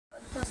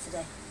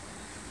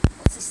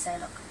say?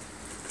 Look.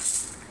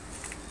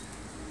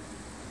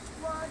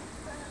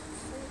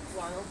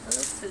 Wild bird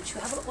food. Should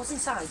we have a look what's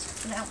inside?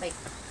 Can you help me?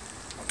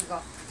 What have we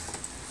got?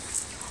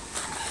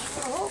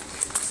 Oh,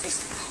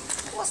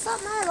 what's that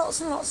there?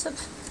 Lots and lots of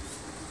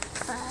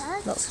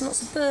birds. Lots and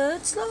lots of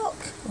birds, look.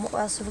 And what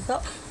else have we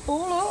got?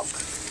 Oh, look.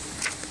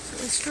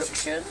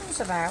 Instructions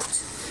about.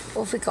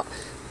 What have we got?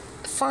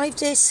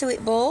 5-day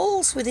suet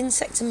balls with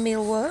insect and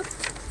mealworm.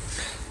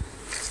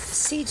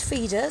 Seed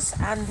feeders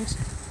and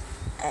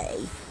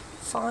a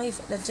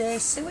 5-a-day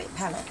suet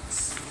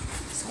pellets.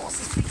 So what's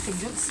this big thing? Do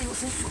you want to see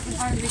what's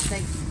behind the big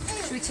thing?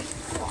 Should we take...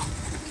 What?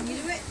 Can you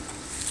do it?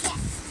 Yeah. Do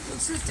you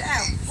want to lift it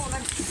out? Well,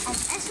 then,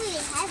 that's really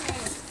heavy.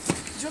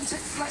 Do you want to...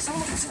 Let's have a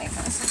look at something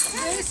first.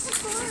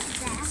 What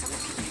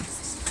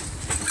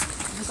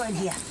have we got in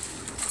here?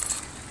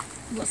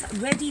 What's that?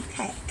 Ready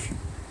peck.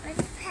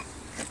 Ready peck.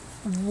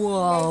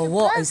 Whoa,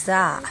 what is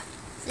that?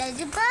 Loads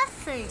of bird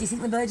food. Do you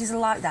think the birdies are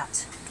like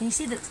that? Can you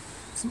see that?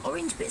 Some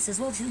orange bits as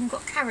well. Do you think we've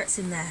got carrots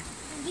in there?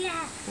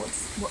 Yeah.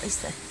 What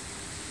is there?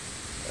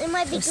 There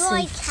might be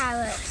dry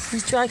carrots.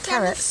 There's dry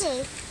carrots. Let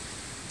me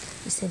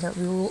You see that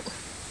we will.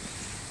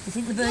 You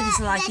think the birdies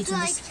like it?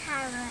 Dry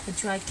carrots. The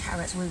dried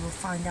carrots. We will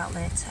find out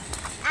later.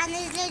 And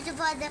there's loads of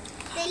other.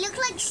 They look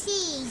like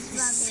seeds.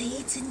 There's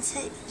seeds,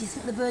 isn't it? Do you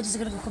think the birdies are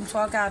going to come to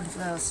our garden for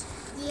those?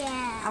 Yeah.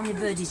 How many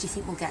birdies do you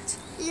think we'll get?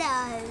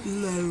 Loads.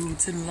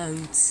 Loads and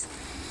loads.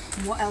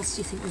 And what else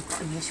do you think we've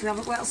got in here? Should we have a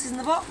look what else is in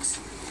the box?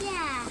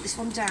 Yeah. Put this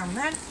one down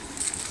then.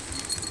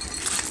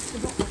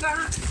 We've got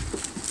that.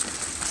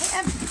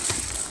 Hey,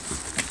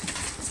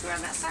 let's go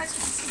around that side so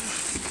we can see.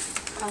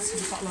 What else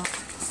have we got? Look.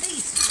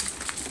 These.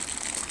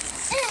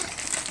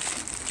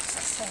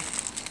 What's that?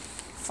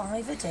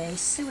 5-a-day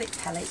suet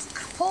pellets.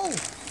 Apple.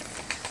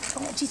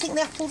 Oh, do you think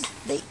the apples,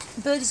 the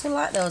birdies will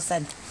like those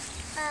then?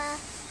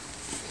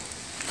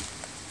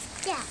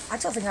 Yeah. I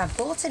don't think I've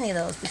bought any of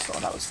those before.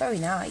 That looks very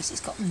nice.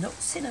 It's got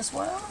nuts in as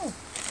well.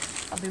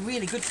 That'd be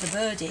really good for the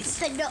birdies.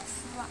 But not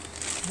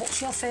for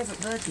What's your favourite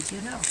birdie, do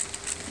you know?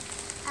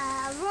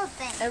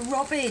 robin. A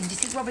robin. Do you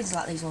think robins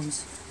like these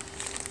ones?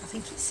 I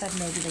think it said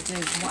maybe they do.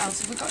 And what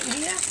else have we got in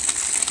here?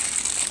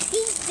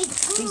 These big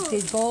balls. These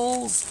big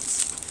balls.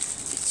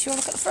 Shall we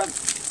look at the front?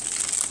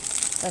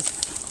 There's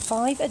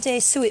 5-a-day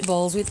suet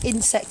balls with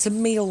insect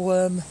and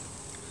mealworm.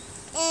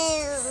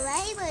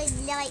 I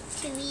would like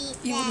to eat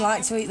You would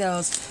like to eat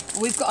those.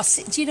 We've got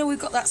a, do you know we've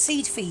got that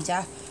seed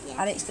feeder? Yeah.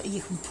 And it's got,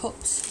 you can put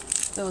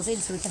those in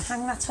so we can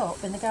hang that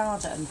up in the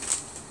garden.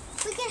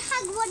 We can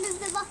hang one of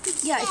them up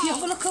instead. Yeah, if you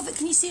have a look over,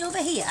 can you see over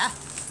here?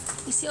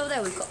 You see over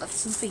there we've got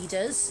some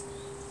feeders.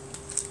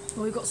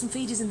 And we've got some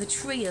feeders in the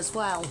tree as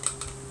well.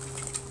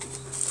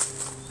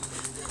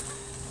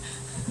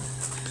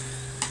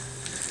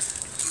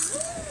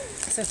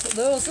 So put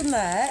those in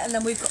there, and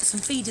then we've got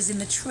some feeders in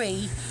the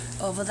tree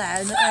over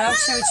there. And our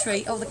cherry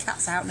tree. Oh, the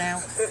cat's out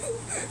now.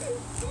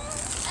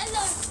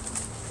 Hello.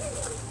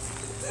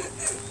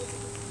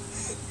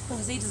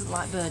 Because he doesn't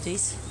like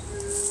birdies.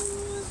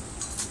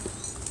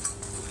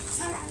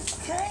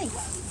 Okay.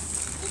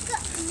 We've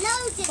got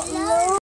loads and Got loads.